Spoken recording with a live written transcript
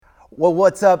Well,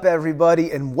 what's up,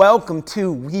 everybody, and welcome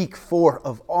to week 4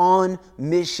 of On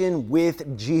Mission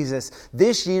with Jesus.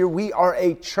 This year, we are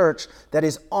a church that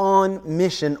is on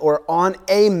mission or on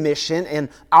a mission, and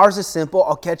ours is simple.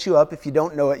 I'll catch you up if you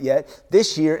don't know it yet.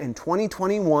 This year, in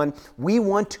 2021, we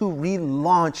want to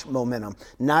relaunch Momentum,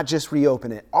 not just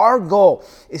reopen it. Our goal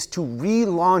is to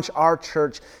relaunch our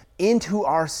church into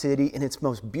our city in its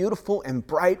most beautiful and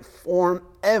bright form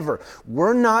ever.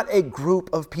 We're not a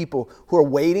group of people who are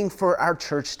waiting for our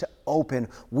church to open.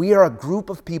 We are a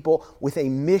group of people with a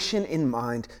mission in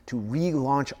mind to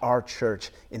relaunch our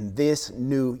church in this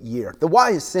new year. The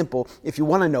why is simple. If you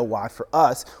want to know why, for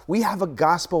us, we have a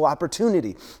gospel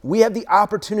opportunity. We have the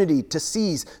opportunity to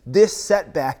seize this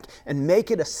setback and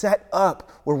make it a set up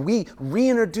where we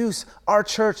reintroduce our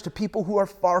church to people who are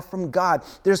far from God.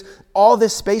 There's all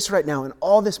this space right now and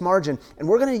all this margin, and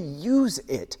we're going to use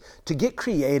it to get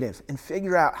creative and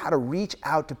figure out how to reach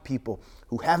out to people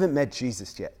who haven't met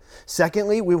Jesus yet.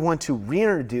 Secondly, we want to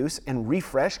reintroduce and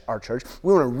refresh our church.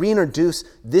 We want to reintroduce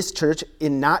this church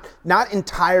in not in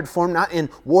tired form, not in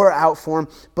wore out form,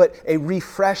 but a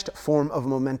refreshed form of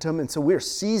momentum. And so we're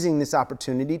seizing this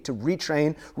opportunity to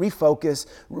retrain, refocus,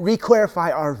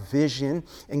 reclarify our vision,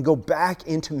 and go back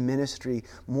into ministry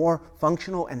more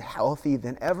functional and healthy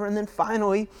than ever. And then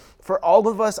finally, for all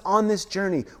of us on this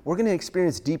journey, we're going to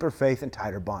experience deeper faith and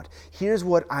tighter bond. Here's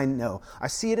what I know. I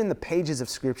see it in the pages of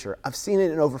Scripture. I've seen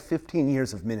it in over 15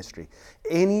 years of ministry.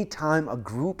 Anytime a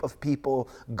group of people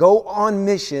go on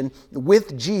mission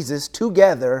with Jesus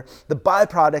together, the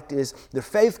byproduct is their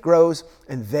faith grows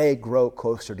and they grow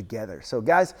closer together. So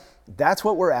guys, that's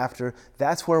what we're after.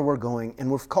 That's where we're going.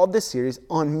 And we've called this series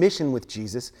On Mission with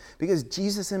Jesus because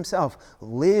Jesus himself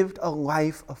lived a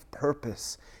life of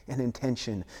purpose and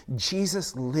intention.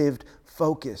 Jesus lived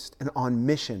focused and on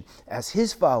mission. As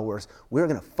his followers, we're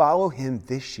going to follow him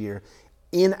this year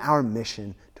in our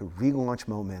mission to relaunch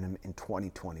Momentum in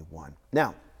 2021.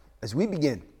 Now, as we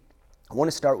begin, I want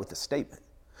to start with a statement.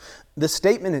 The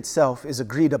statement itself is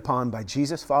agreed upon by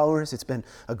Jesus followers. It's been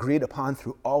agreed upon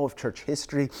through all of church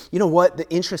history. You know what? The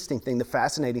interesting thing, the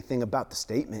fascinating thing about the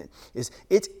statement is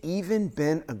it's even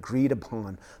been agreed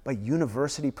upon by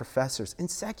university professors in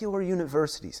secular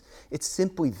universities. It's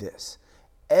simply this: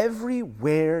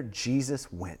 everywhere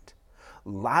Jesus went,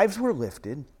 lives were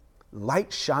lifted,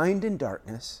 light shined in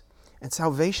darkness, and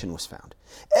salvation was found.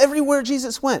 Everywhere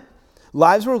Jesus went,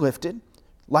 lives were lifted,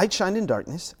 light shined in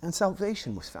darkness, and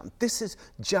salvation was found. This is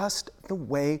just the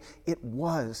way it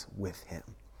was with him.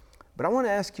 But I want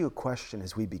to ask you a question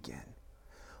as we begin.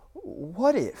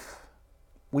 What if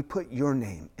we put your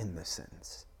name in this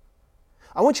sentence?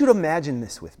 I want you to imagine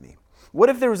this with me. What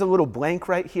if there was a little blank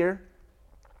right here,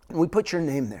 and we put your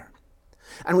name there?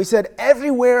 And we said,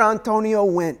 everywhere Antonio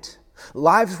went,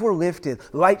 lives were lifted,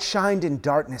 light shined in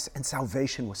darkness, and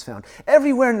salvation was found.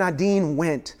 Everywhere Nadine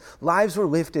went, lives were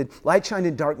lifted, light shined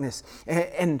in darkness,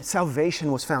 and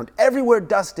salvation was found. Everywhere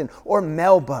Dustin or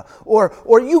Melba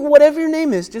or you, whatever your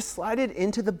name is, just slide it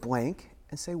into the blank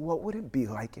and say, what would it be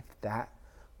like if that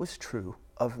was true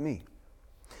of me?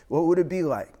 What would it be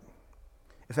like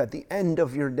if at the end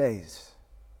of your days,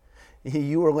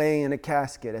 you were laying in a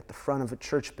casket at the front of a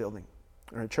church building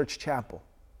or a church chapel,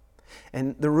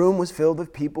 and the room was filled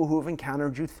with people who have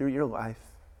encountered you through your life?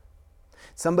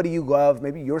 Somebody you love,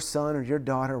 maybe your son or your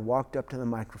daughter, walked up to the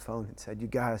microphone and said, you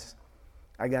guys,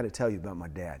 I got to tell you about my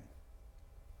dad.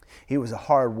 He was a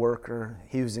hard worker.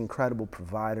 He was an incredible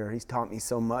provider. He's taught me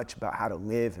so much about how to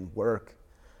live and work.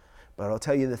 But I'll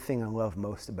tell you the thing I love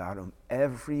most about him.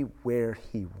 Everywhere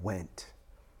he went,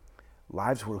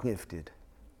 lives were lifted,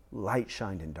 light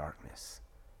shined in darkness,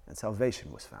 and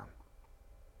salvation was found.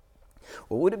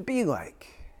 What would it be like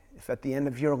if at the end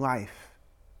of your life,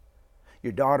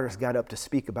 your daughters got up to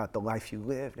speak about the life you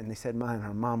lived, and they said, man,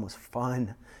 our mom was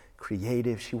fun,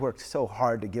 creative. She worked so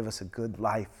hard to give us a good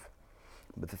life.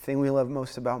 But the thing we love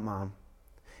most about mom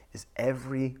is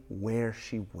everywhere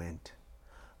she went,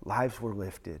 lives were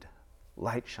lifted,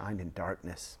 light shined in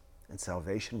darkness, and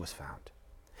salvation was found.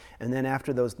 And then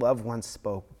after those loved ones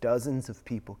spoke, dozens of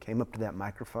people came up to that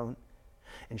microphone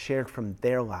and shared from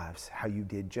their lives how you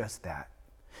did just that.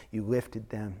 You lifted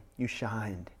them, you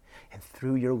shined, and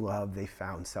through your love they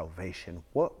found salvation.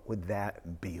 What would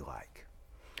that be like?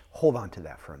 Hold on to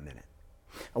that for a minute.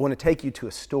 I want to take you to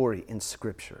a story in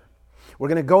Scripture. We're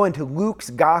going to go into Luke's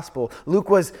gospel. Luke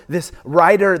was this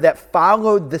writer that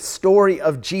followed the story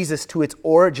of Jesus to its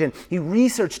origin. He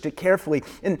researched it carefully.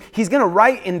 And he's going to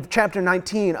write in chapter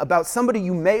 19 about somebody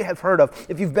you may have heard of.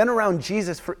 If you've been around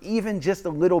Jesus for even just a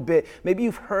little bit, maybe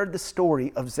you've heard the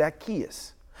story of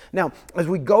Zacchaeus. Now, as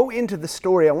we go into the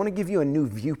story, I want to give you a new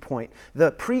viewpoint.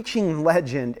 The preaching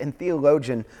legend and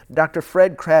theologian, Dr.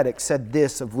 Fred Craddock, said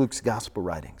this of Luke's gospel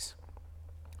writings.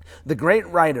 The great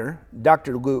writer,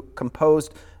 Dr. Luke,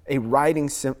 composed a writing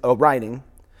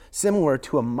similar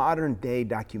to a modern-day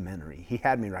documentary. He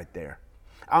had me right there.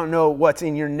 I don't know what's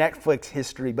in your Netflix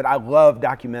history, but I love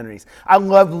documentaries. I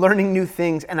love learning new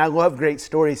things, and I love great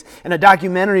stories. And a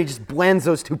documentary just blends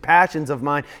those two passions of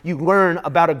mine. You learn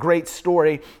about a great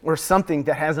story or something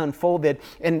that has unfolded.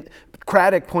 And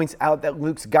Craddock points out that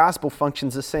Luke's gospel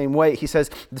functions the same way. He says,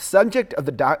 the subject of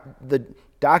the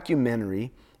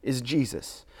documentary is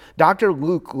Jesus. Dr.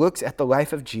 Luke looks at the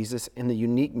life of Jesus and the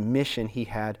unique mission he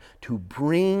had to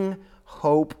bring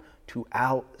hope to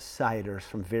outsiders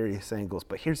from various angles.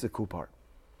 But here's the cool part.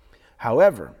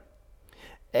 However,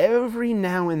 every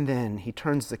now and then he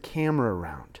turns the camera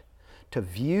around to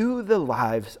view the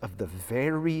lives of the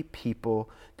very people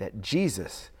that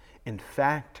Jesus, in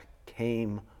fact,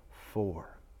 came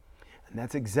for. And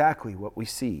that's exactly what we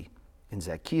see in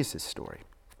Zacchaeus' story.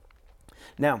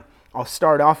 Now, I'll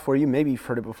start off for you. Maybe you've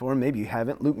heard it before, maybe you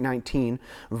haven't. Luke 19,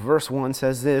 verse 1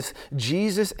 says this: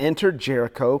 Jesus entered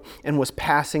Jericho and was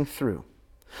passing through.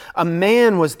 A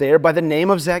man was there by the name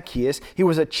of Zacchaeus. He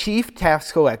was a chief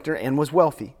tax collector and was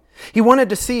wealthy. He wanted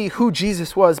to see who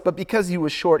Jesus was, but because he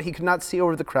was short, he could not see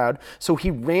over the crowd. So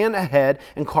he ran ahead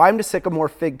and climbed a sycamore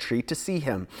fig tree to see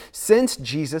him, since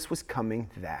Jesus was coming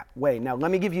that way. Now,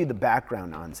 let me give you the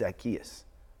background on Zacchaeus.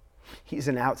 He's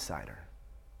an outsider.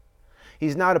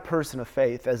 He's not a person of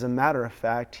faith. As a matter of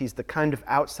fact, he's the kind of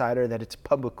outsider that it's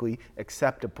publicly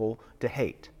acceptable to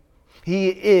hate. He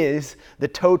is the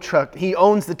tow truck. He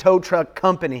owns the tow truck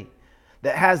company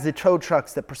that has the tow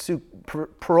trucks that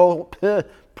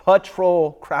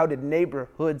patrol crowded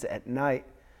neighborhoods at night,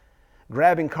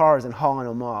 grabbing cars and hauling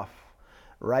them off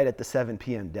right at the 7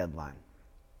 p.m. deadline.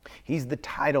 He's the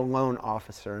title loan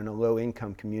officer in a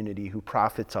low-income community who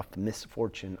profits off the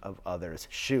misfortune of others.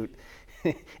 Shoot,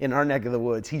 in our neck of the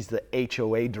woods, he's the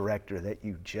HOA director that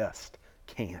you just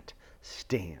can't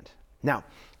stand. Now,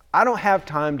 I don't have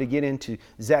time to get into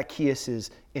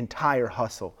Zacchaeus' entire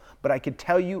hustle, but I could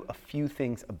tell you a few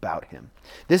things about him.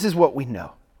 This is what we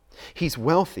know. He's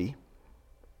wealthy,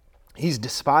 he's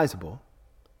despisable,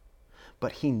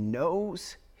 but he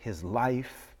knows his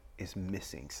life is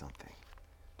missing something.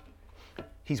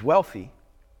 He's wealthy,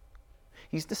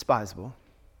 he's despisable,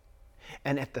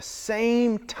 and at the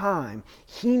same time,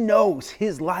 he knows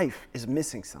his life is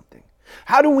missing something.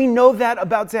 How do we know that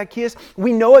about Zacchaeus?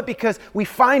 We know it because we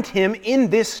find him in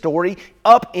this story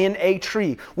up in a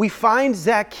tree. We find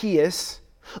Zacchaeus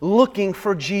looking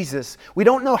for Jesus. We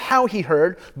don't know how he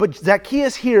heard, but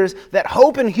Zacchaeus hears that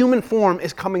hope in human form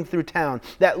is coming through town,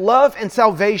 that love and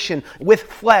salvation with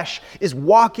flesh is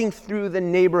walking through the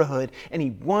neighborhood, and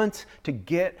he wants to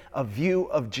get a view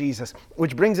of Jesus,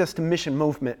 which brings us to mission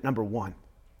movement number 1.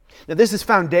 Now, this is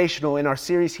foundational in our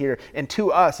series here and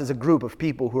to us as a group of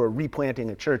people who are replanting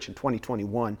a church in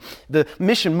 2021. The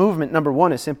mission movement number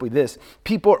 1 is simply this: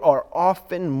 people are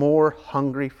often more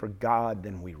hungry for God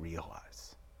than we realize.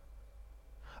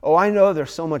 Oh, I know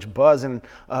there's so much buzz in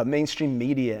mainstream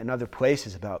media and other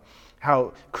places about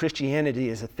how Christianity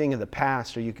is a thing of the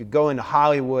past, or you could go into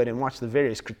Hollywood and watch the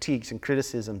various critiques and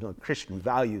criticisms of Christian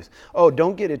values. Oh,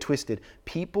 don't get it twisted.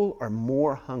 People are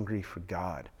more hungry for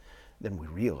God than we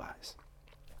realize.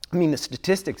 I mean, the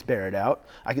statistics bear it out.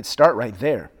 I could start right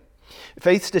there.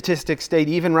 Faith statistics state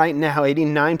even right now,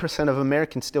 89% of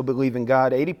Americans still believe in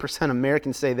God. 80% of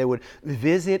Americans say they would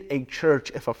visit a church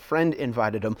if a friend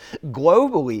invited them.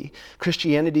 Globally,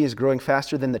 Christianity is growing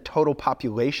faster than the total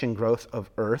population growth of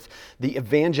Earth. The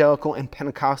evangelical and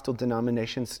Pentecostal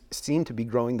denominations seem to be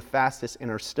growing the fastest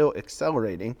and are still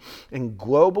accelerating. And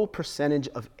global percentage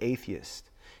of atheists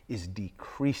is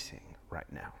decreasing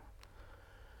right now.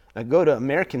 Now go to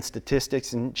American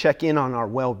statistics and check in on our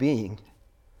well-being.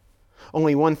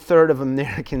 Only 1/3 of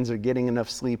Americans are getting enough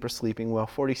sleep or sleeping well.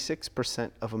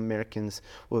 46% of Americans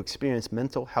will experience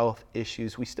mental health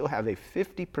issues. We still have a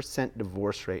 50%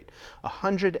 divorce rate.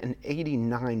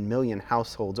 189 million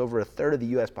households, over 1/3 of the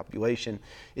U.S. population,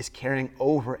 is carrying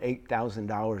over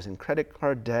 $8,000 in credit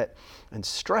card debt, and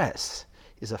stress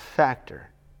is a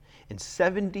factor in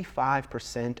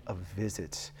 75% of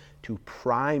visits to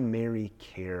primary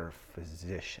care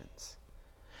physicians.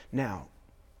 Now,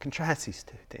 contrast these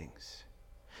two things.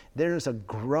 There's a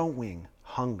growing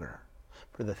hunger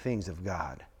for the things of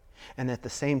God, and at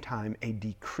the same time, a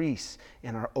decrease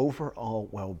in our overall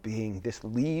well-being. This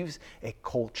leaves a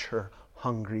culture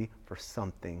hungry for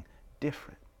something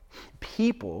different.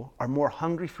 People are more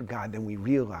hungry for God than we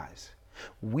realize.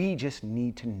 We just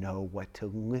need to know what to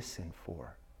listen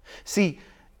for. See,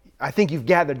 I think you've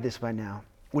gathered this by now.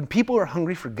 When people are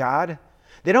hungry for God,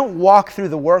 they don't walk through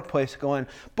the workplace going,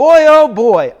 boy, oh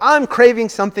boy, I'm craving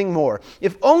something more.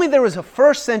 If only there was a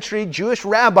first century Jewish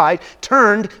rabbi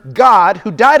turned God who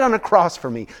died on a cross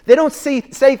for me. They don't say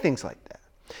things like that.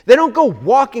 They don't go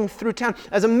walking through town.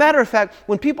 As a matter of fact,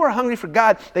 when people are hungry for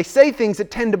God, they say things that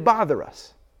tend to bother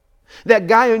us. That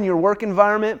guy in your work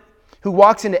environment who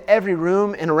walks into every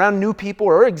room and around new people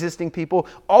or existing people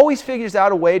always figures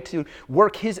out a way to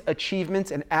work his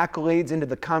achievements and accolades into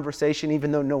the conversation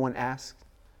even though no one asks.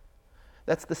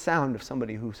 That's the sound of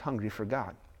somebody who's hungry for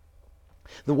God.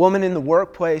 The woman in the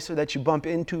workplace or that you bump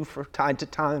into from time to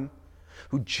time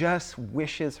who just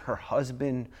wishes her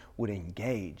husband would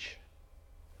engage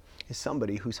is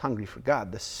somebody who's hungry for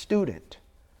God. The student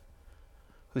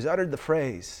who's uttered the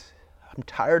phrase, I'm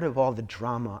tired of all the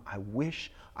drama. I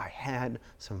wish I had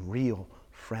some real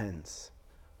friends.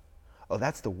 Oh,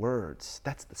 that's the words.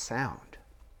 That's the sound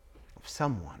of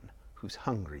someone who's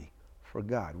hungry for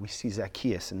God. We see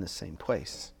Zacchaeus in the same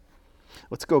place.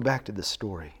 Let's go back to the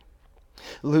story.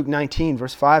 Luke 19,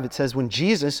 verse 5, it says, when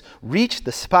Jesus reached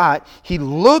the spot, he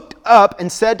looked up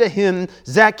and said to him,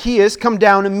 Zacchaeus, come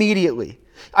down immediately.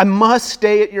 I must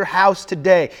stay at your house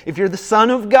today. If you're the Son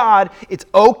of God, it's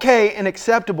okay and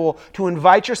acceptable to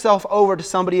invite yourself over to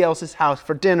somebody else's house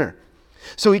for dinner.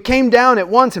 So he came down at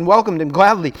once and welcomed him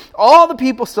gladly. All the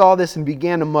people saw this and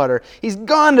began to mutter, he's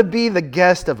gone to be the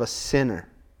guest of a sinner.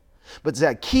 But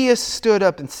Zacchaeus stood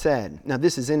up and said, now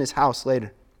this is in his house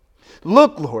later,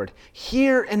 look, Lord,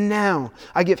 here and now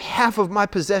I give half of my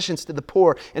possessions to the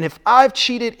poor, and if I've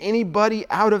cheated anybody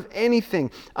out of anything,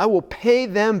 I will pay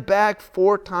them back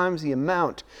 4 times the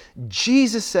amount.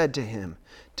 Jesus said to him,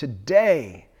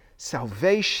 today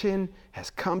salvation has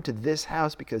come to this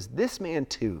house because this man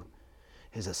too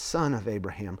is a son of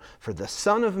Abraham. For the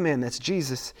Son of Man, that's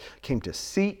Jesus, came to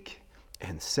seek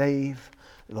and save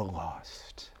the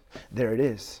lost. There it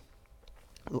is.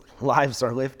 Lives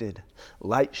are lifted,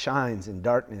 light shines in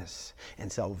darkness,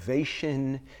 and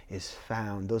salvation is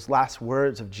found. Those last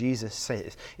words of Jesus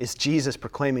is Jesus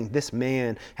proclaiming, this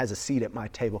man has a seat at my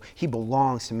table. He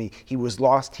belongs to me. He was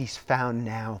lost. He's found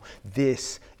now.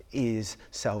 This is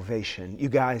salvation. You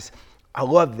guys, I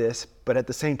love this, but at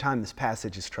the same time, this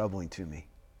passage is troubling to me.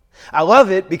 I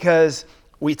love it because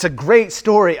it's a great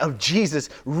story of Jesus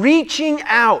reaching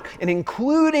out and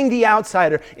including the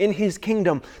outsider in his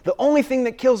kingdom. The only thing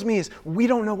that kills me is we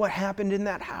don't know what happened in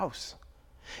that house.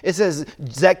 It says,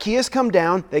 Zacchaeus come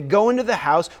down, they go into the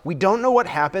house, we don't know what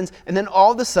happens, and then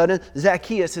all of a sudden,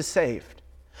 Zacchaeus is saved.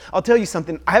 I'll tell you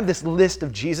something, I have this list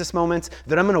of Jesus moments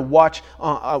that I'm going to watch,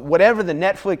 whatever the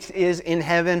Netflix is in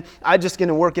heaven, I'm just going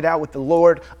to work it out with the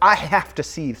Lord. I have to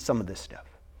see some of this stuff.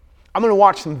 I'm going to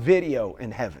watch some video in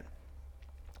heaven.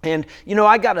 And,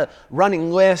 I got a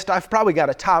running list. I've probably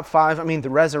got a top 5. The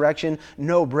resurrection,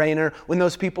 no brainer. When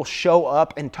those people show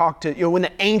up and talk to, when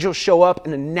the angels show up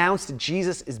and announce that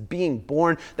Jesus is being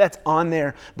born, that's on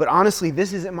there. But honestly,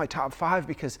 this isn't my top 5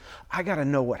 because I got to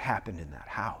know what happened in that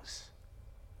house.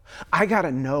 I got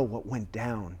to know what went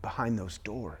down behind those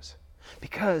doors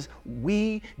because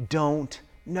we don't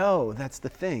know. That's the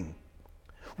thing.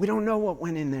 We don't know what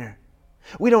went in there.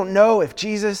 We don't know if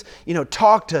Jesus,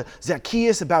 talked to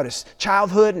Zacchaeus about his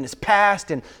childhood and his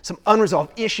past and some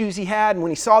unresolved issues he had. And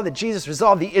when he saw that Jesus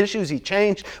resolved the issues, he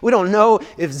changed. We don't know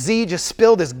if Z just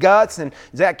spilled his guts and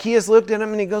Zacchaeus looked at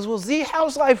him and he goes, well, Z,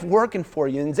 how's life working for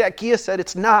you? And Zacchaeus said,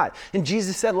 it's not. And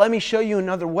Jesus said, let me show you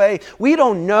another way. We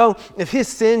don't know if his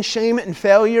sin, shame, and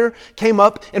failure came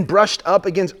up and brushed up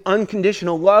against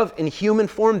unconditional love in human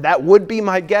form. That would be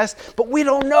my guess, but we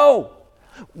don't know.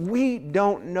 We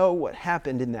don't know what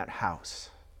happened in that house,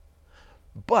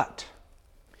 but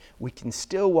we can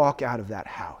still walk out of that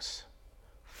house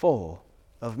full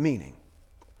of meaning.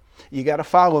 You got to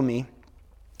follow me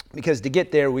because to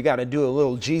get there, we got to do a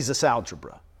little Jesus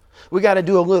algebra. We got to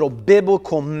do a little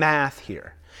biblical math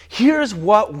here. Here's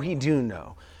what we do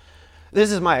know.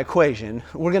 This is my equation.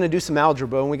 We're going to do some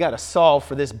algebra and we got to solve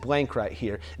for this blank right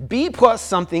here. B plus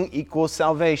something equals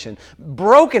salvation.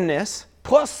 Brokenness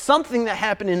plus something that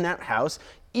happened in that house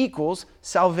equals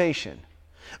salvation.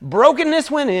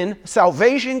 Brokenness went in,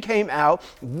 salvation came out.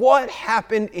 What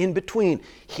happened in between?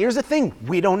 Here's the thing,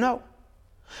 we don't know.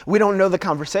 We don't know the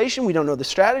conversation, we don't know the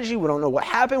strategy, we don't know what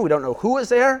happened, we don't know who was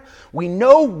there. We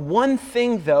know one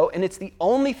thing though, and it's the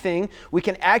only thing we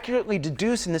can accurately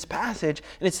deduce in this passage,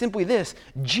 and it's simply this: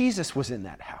 Jesus was in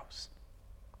that house.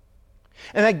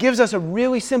 And that gives us a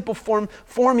really simple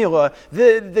formula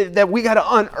that we got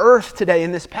to unearth today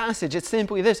in this passage. It's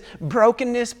simply this: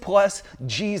 brokenness plus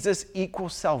Jesus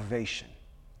equals salvation.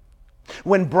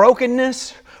 When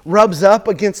brokenness rubs up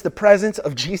against the presence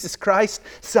of Jesus Christ,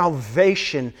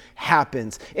 salvation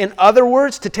happens. In other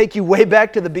words, to take you way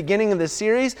back to the beginning of the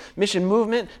series, mission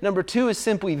movement number 2 is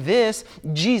simply this: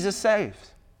 Jesus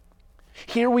saves.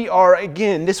 Here we are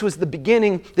again. This was the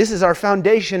beginning. This is our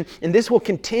foundation, and this will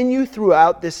continue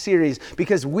throughout this series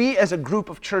because we as a group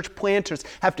of church planters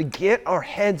have to get our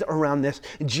heads around this.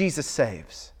 Jesus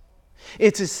saves.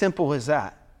 It's as simple as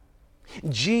that.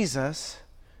 Jesus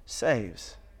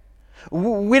saves.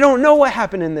 We don't know what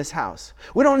happened in this house.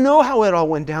 We don't know how it all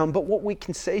went down, but what we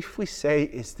can safely say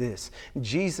is this: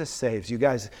 Jesus saves. You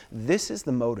guys, this is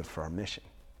the motive for our mission.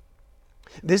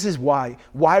 This is why.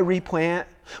 Why replant?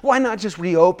 Why not just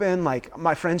reopen like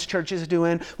my friend's church is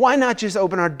doing? Why not just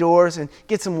open our doors and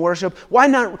get some worship? Why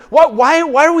not? Why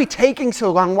are we taking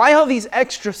so long? Why all these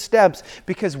extra steps?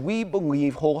 Because we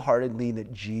believe wholeheartedly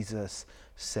that Jesus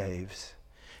saves.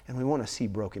 And we want to see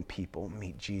broken people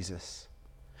meet Jesus.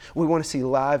 We want to see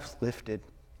lives lifted,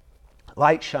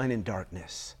 light shine in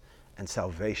darkness, and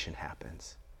salvation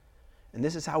happens. And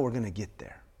this is how we're going to get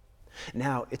there.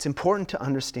 Now, it's important to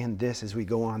understand this as we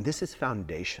go on. This is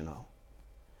foundational.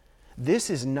 This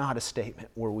is not a statement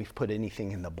where we've put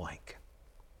anything in the blank.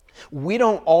 We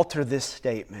don't alter this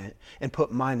statement and put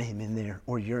my name in there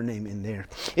or your name in there.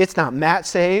 It's not Matt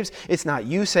saves. It's not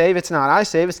you save. It's not I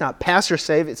save. It's not pastor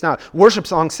save. It's not worship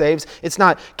song saves. It's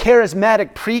not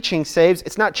charismatic preaching saves.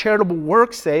 It's not charitable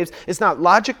work saves. It's not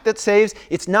logic that saves.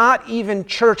 It's not even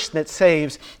church that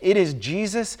saves. It is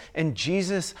Jesus and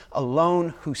Jesus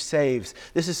alone who saves.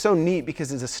 This is so neat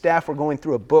because as a staff we're going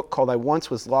through a book called I Once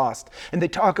Was Lost, and they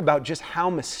talk about just how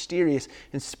mysterious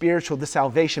and spiritual the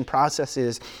salvation process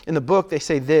is. In the book, they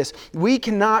say this: we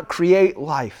cannot create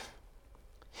life.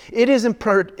 It is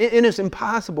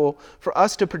impossible for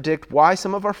us to predict why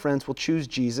some of our friends will choose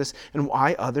Jesus and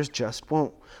why others just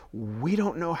won't. We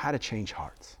don't know how to change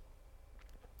hearts.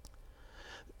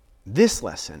 This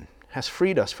lesson has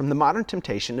freed us from the modern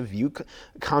temptation to view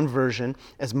conversion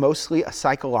as mostly a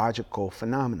psychological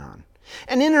phenomenon.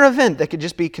 An inner event that could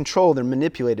just be controlled or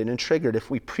manipulated and triggered if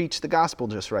we preach the gospel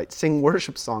just right, sing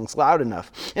worship songs loud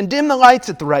enough, and dim the lights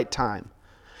at the right time.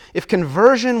 If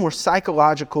conversion were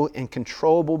psychological and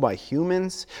controllable by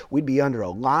humans, we'd be under a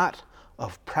lot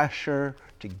of pressure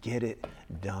to get it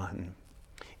done.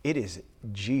 It is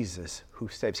Jesus who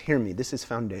saves. Hear me, this is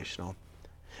foundational.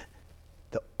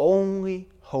 The only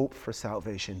hope for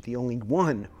salvation, the only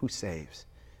one who saves,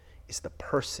 is the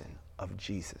person of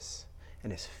Jesus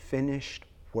and his finished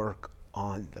work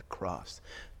on the cross.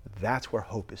 That's where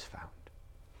hope is found.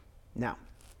 Now,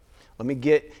 let me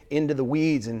get into the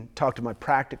weeds and talk to my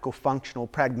practical, functional,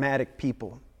 pragmatic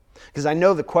people. Because I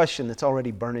know the question that's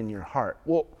already burning your heart.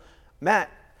 Well,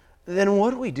 Matt, then what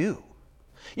do we do?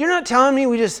 You're not telling me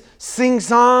we just sing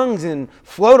songs and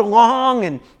float along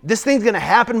and this thing's going to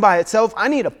happen by itself. I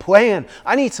need a plan.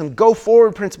 I need some go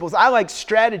forward principles. I like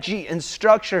strategy and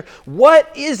structure.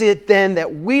 What is it then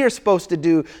that we are supposed to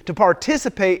do to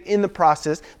participate in the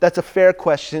process? That's a fair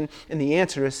question, and the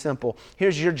answer is simple.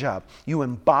 Here's your job. You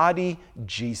embody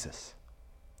Jesus.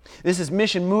 This is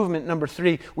mission movement number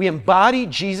 3. We embody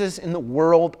Jesus in the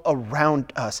world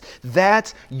around us.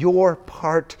 That's your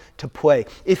part to play.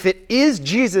 If it is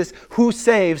Jesus who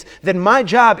saves, then my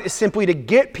job is simply to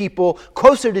get people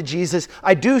closer to Jesus.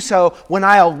 I do so when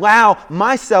I allow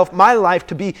myself, my life,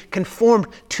 to be conformed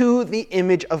to the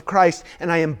image of Christ,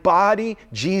 and I embody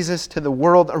Jesus to the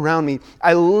world around me.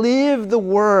 I live the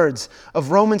words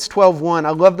of Romans 12:1. I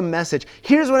love the message.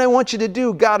 Here's what I want you to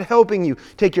do, God helping you.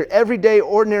 Take your everyday,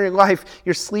 ordinary life.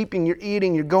 You're sleeping, you're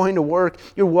eating, you're going to work,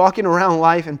 you're walking around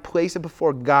life, and place it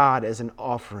before God as an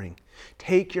offering.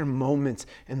 Take your moments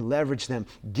and leverage them.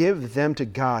 Give them to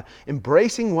God.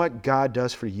 Embracing what God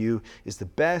does for you is the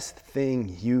best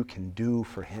thing you can do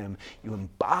for him. You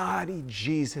embody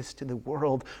Jesus to the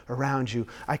world around you.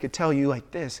 I could tell you like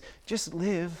this: just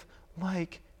live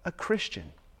like a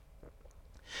Christian.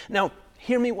 Now,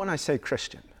 hear me when I say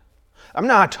Christian. I'm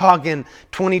not talking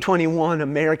 2021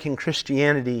 American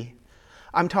Christianity.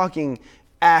 I'm talking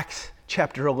Acts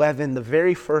chapter 11, the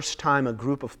very first time a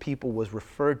group of people was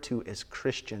referred to as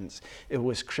Christians. It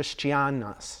was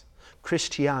Christianos.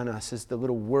 Christianos is the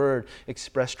little word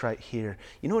expressed right here.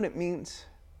 You know what it means?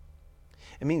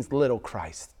 It means little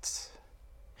Christs.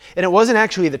 And it wasn't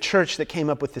actually the church that came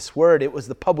up with this word. It was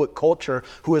the public culture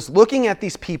who was looking at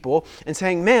these people and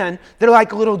saying, man, they're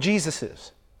like little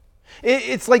Jesuses.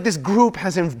 It's like this group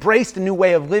has embraced a new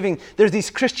way of living. There's these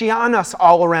Christianos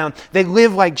all around. They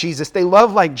live like Jesus. They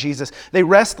love like Jesus. They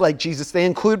rest like Jesus. They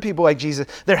include people like Jesus.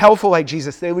 They're helpful like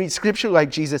Jesus. They read scripture like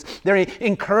Jesus. They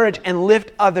encourage and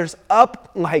lift others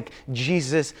up like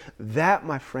Jesus. That,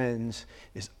 my friends,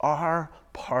 is our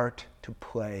part to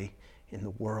play in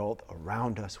the world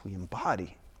around us. We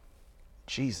embody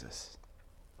Jesus.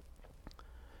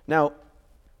 Now,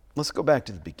 let's go back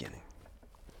to the beginning.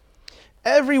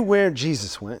 Everywhere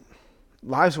Jesus went,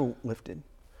 lives were lifted,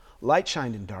 light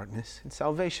shined in darkness, and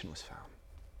salvation was found.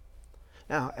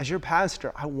 Now, as your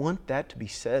pastor, I want that to be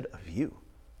said of you.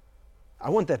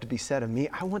 I want that to be said of me.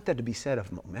 I want that to be said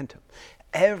of Momentum.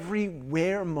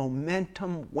 Everywhere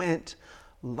Momentum went,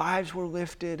 lives were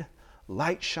lifted,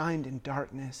 light shined in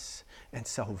darkness, and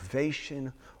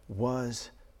salvation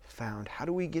was found. How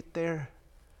do we get there?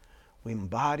 We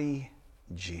embody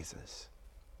Jesus.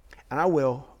 And I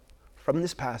will, from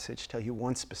this passage, tell you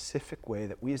one specific way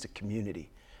that we as a community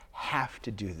have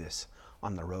to do this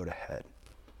on the road ahead.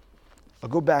 I'll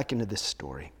go back into this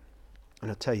story, and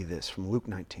I'll tell you this from Luke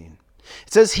 19.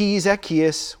 It says, he,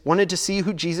 Zacchaeus, wanted to see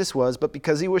who Jesus was, but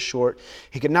because he was short,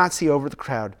 he could not see over the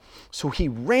crowd. So he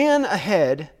ran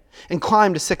ahead and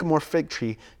climbed a sycamore fig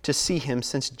tree to see him,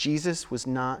 since Jesus was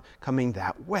not coming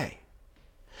that way.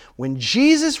 When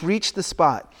Jesus reached the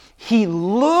spot, he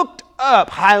looked up,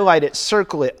 highlight it,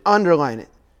 circle it, underline it,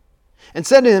 and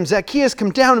said to him, Zacchaeus,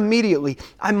 come down immediately.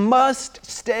 I must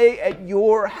stay at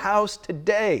your house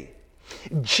today.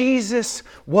 Jesus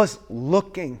was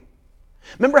looking.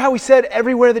 Remember how we said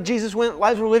everywhere that Jesus went,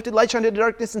 lives were lifted, light shined into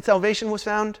darkness, and salvation was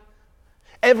found?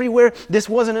 Everywhere. This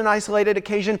wasn't an isolated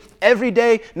occasion. Every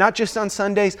day, not just on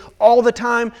Sundays, all the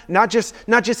time, not just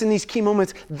in these key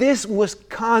moments. This was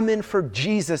common for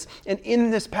Jesus. And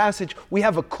in this passage, we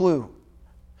have a clue.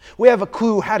 We have a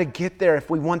clue how to get there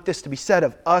if we want this to be said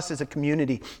of us as a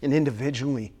community and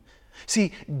individually.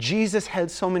 See, Jesus had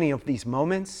so many of these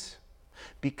moments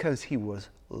because he was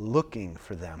looking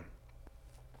for them.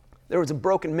 There was a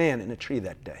broken man in a tree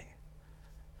that day,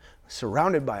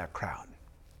 surrounded by a crowd.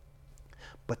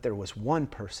 But there was one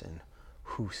person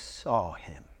who saw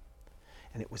him,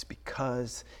 and it was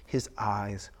because his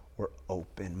eyes were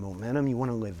open. Momentum, you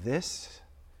want to live this?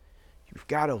 You've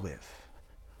got to live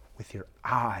with your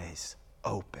eyes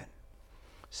open.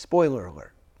 Spoiler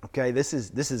alert, okay? This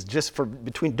is just for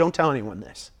between, don't tell anyone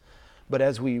this. But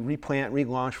as we replant,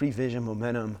 relaunch, revision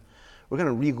Momentum, we're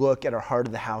going to relook at our heart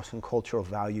of the house and cultural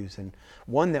values. And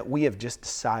one that we have just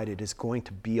decided is going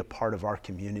to be a part of our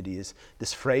community is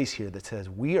this phrase here that says,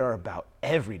 we are about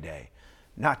every day,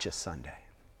 not just Sunday.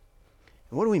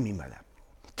 And what do we mean by that?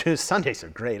 Dude, Sundays are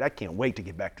great. I can't wait to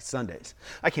get back to Sundays.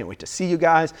 I can't wait to see you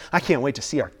guys. I can't wait to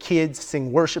see our kids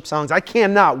sing worship songs. I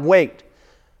cannot wait.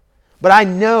 But I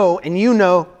know, and you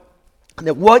know,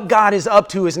 that what God is up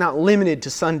to is not limited to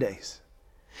Sundays.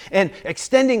 And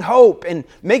extending hope and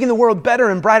making the world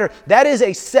better and brighter, that is a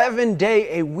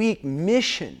 7-day-a-week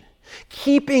mission.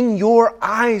 Keeping your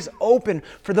eyes open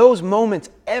for those moments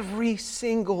every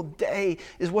single day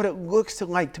is what it looks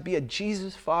like to be a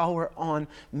Jesus follower on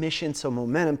mission. So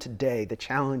Momentum today, the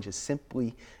challenge is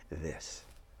simply this.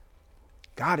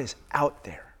 God is out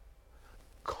there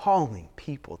calling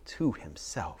people to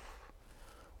himself.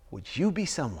 Would you be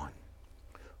someone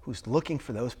who's looking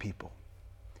for those people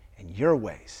and your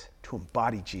ways to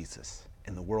embody Jesus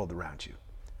in the world around you?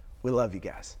 We love you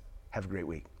guys. Have a great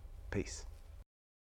week. Peace.